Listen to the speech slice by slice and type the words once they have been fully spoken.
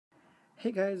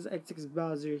Hey guys, XX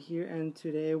Bowser here, and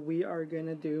today we are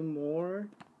gonna do more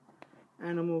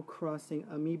Animal Crossing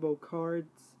amiibo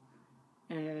cards.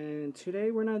 And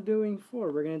today we're not doing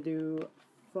 4, we're gonna do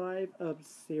 5 of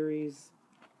Series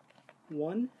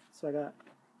 1. So I got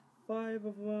 5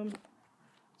 of them.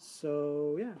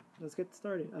 So yeah, let's get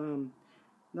started.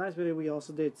 Last video we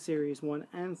also did Series 1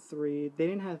 and 3. They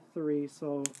didn't have 3,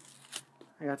 so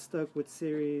I got stuck with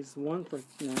Series 1 for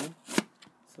now.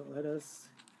 So let us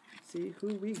see who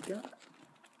we got.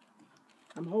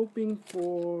 I'm hoping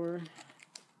for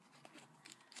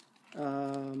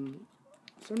some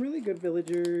really good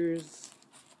villagers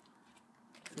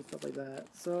and stuff like that.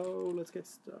 So let's get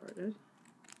started.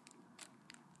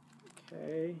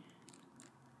 Okay.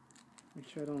 Make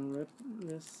sure I don't rip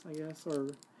this, I guess, or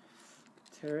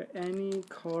tear any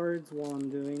cards while I'm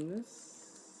doing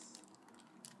this.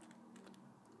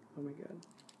 Oh my god.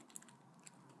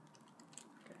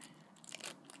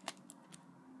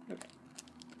 Okay.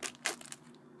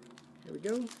 Here we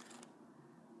go.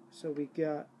 So we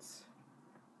got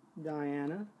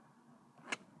Diana.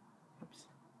 Oops.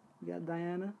 We got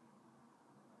Diana.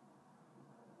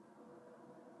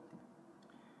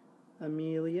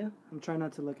 Amelia. I'm trying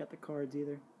not to look at the cards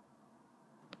either.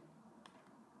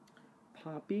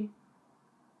 Poppy.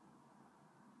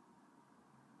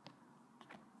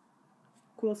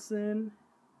 Quilson.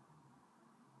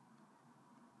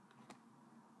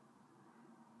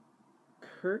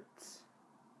 Kurt.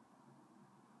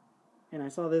 And I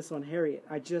saw this on Harriet.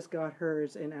 I just got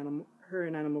hers in Animal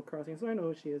Crossing, so I know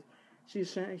who she is.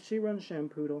 She runs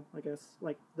Shampoodle, I guess,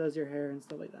 like does your hair and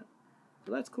stuff like that.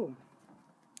 So that's cool.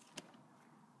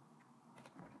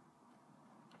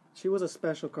 She was a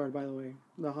special card, by the way,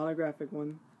 the holographic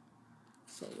one.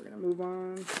 So we're gonna move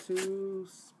on to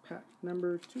pack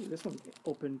number 2. This one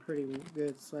opened pretty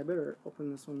good, so I better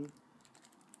open this one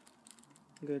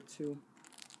good too.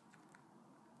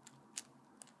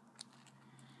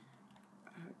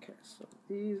 Okay, so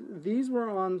these were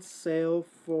on sale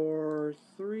for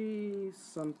 $3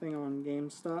 something on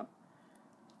GameStop.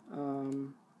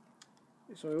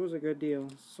 So it was a good deal.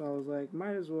 So I was like,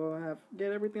 might as well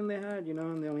get everything they had, you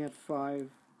know, and they only had 5.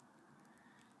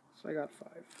 So I got 5,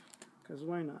 because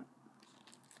why not?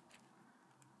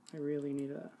 I really need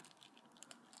to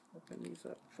open these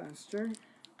up faster,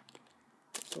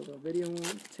 so the video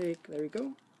won't take. There we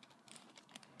go.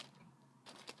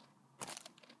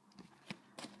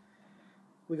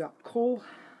 We got Cole.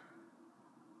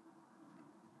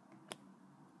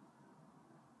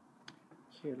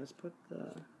 Here, let's put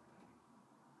the...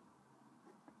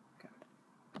 Okay.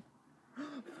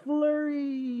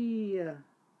 Flurry!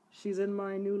 She's in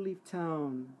my New Leaf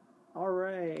Town.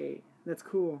 Alright. That's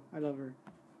cool. I love her.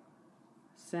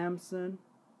 Samson.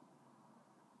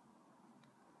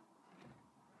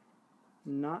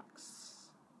 Knox.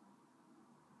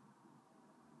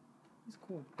 He's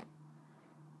cool.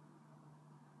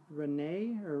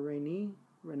 Renee,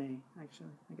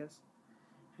 actually, I guess.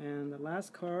 And the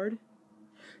last card,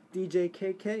 DJ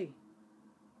KK.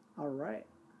 Alright.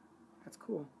 That's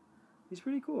cool. He's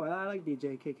pretty cool. I like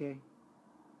DJ KK.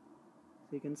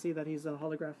 So you can see that he's a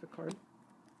holographic card.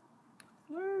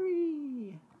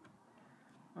 Flurry!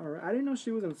 Alright, I didn't know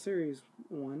she was in Series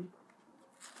 1.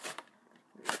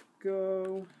 There we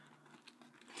go.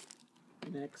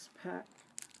 Next pack.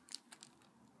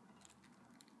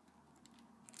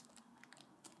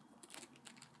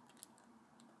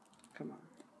 Come on.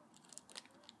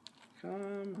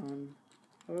 Come on.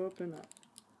 Open up.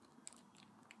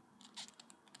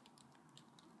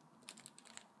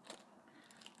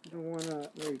 I don't wanna,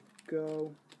 there we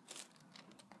go.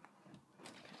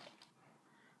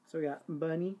 So we got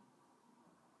Bunny.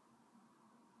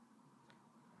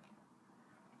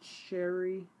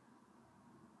 Sherry.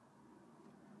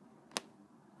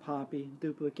 Poppy,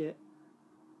 duplicate.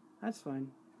 That's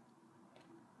fine.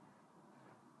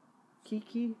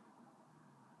 Kiki.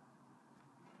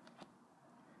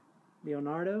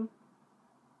 Leonardo.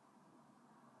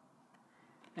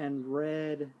 And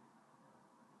red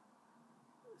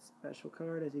special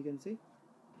card, as you can see.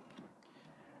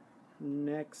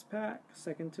 Next pack,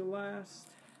 second to last.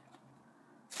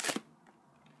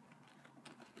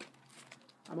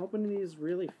 I'm opening these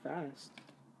really fast.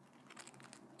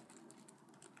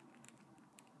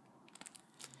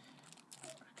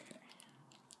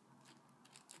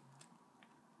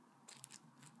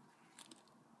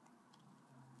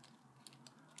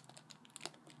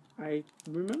 I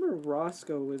remember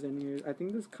Roscoe was in here. I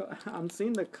think this I'm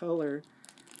seeing the color,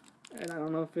 and I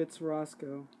don't know if it's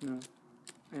Roscoe. No,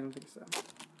 I don't think so.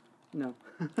 No.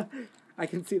 I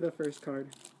can see the first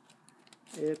card.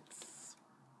 It's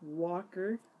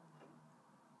Walker.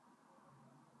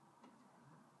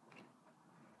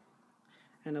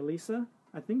 Annalisa.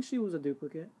 I think she was a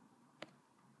duplicate.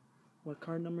 What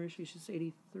card number is she? She's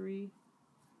 83.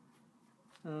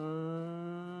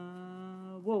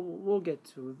 We'll get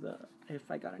to the if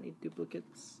I got any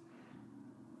duplicates.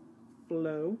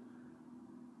 Blow.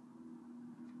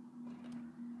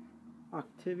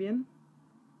 Octavian.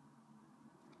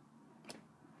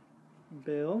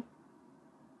 Bill.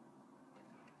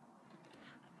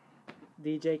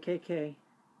 DJKK.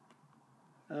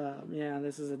 Yeah,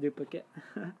 this is a duplicate.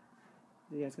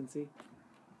 You guys can see.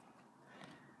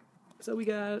 So we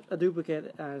got a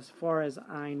duplicate as far as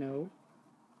I know.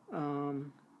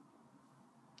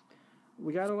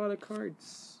 We got a lot of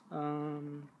cards. I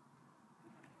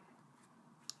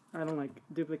don't like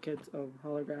duplicates of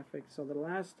holographic. So the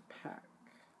last pack.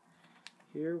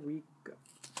 Here we go.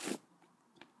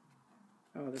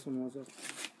 Oh, this one was an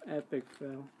epic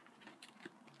fail.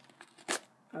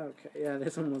 Okay, yeah,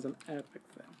 this one was an epic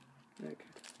fail. Okay,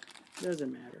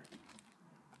 doesn't matter.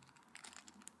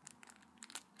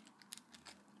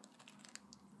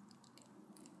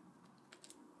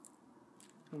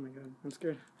 Oh my god, I'm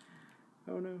scared.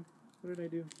 Oh no, what did I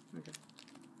do? Okay,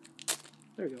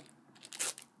 there we go.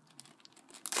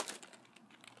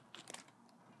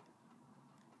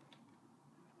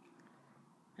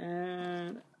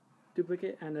 And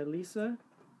duplicate Annalisa.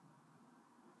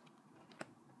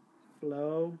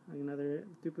 Flo, another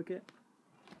duplicate.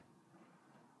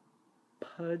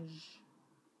 Pudge.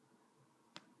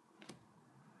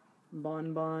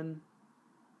 Bonbon.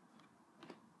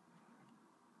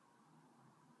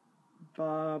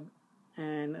 Bob,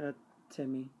 and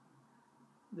Timmy.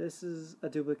 This is a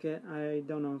duplicate. I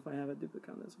don't know if I have a duplicate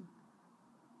on this one.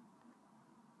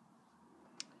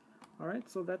 Alright,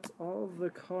 so that's all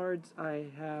the cards I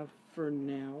have for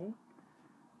now.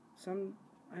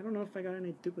 I don't know if I got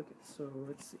any duplicates, so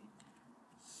let's see.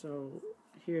 So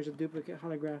here's a duplicate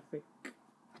holographic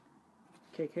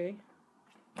KK.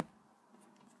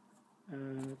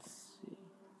 Let's see.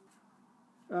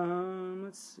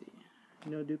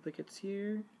 No duplicates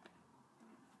here.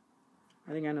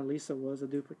 I think Annalisa was a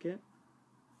duplicate.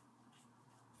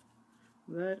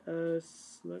 Let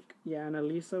us look. Yeah,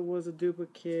 Annalisa was a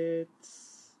duplicate.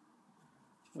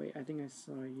 Wait, I think I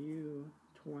saw you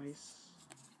twice.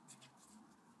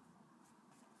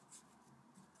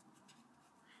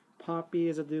 Poppy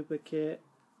is a duplicate.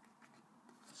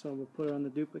 So we'll put it on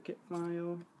the duplicate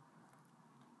pile,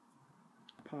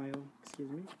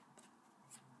 excuse me.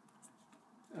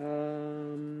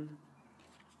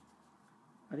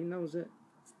 I think that was it.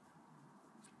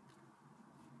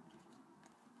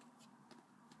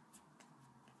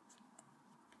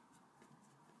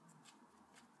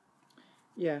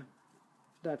 Yeah,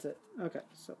 that's it. Okay,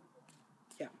 so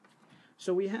yeah.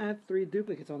 So we had 3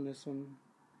 duplicates on this one.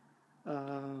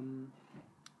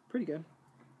 Pretty good.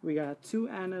 We got 2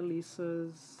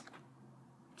 Annalisas,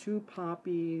 2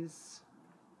 Poppies,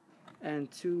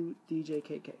 and 2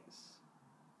 DJKKs.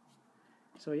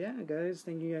 So yeah, guys,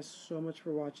 thank you guys so much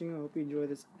for watching. I hope you enjoyed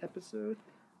this episode.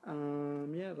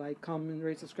 Yeah, like, comment,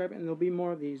 rate, subscribe, and there'll be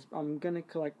more of these. I'm gonna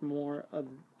collect more of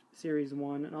Series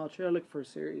 1, and I'll try to look for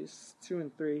Series 2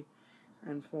 and 3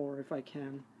 and 4 if I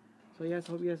can. So yes,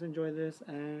 hope you guys enjoy this,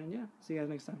 and yeah, see you guys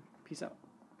next time. Peace out.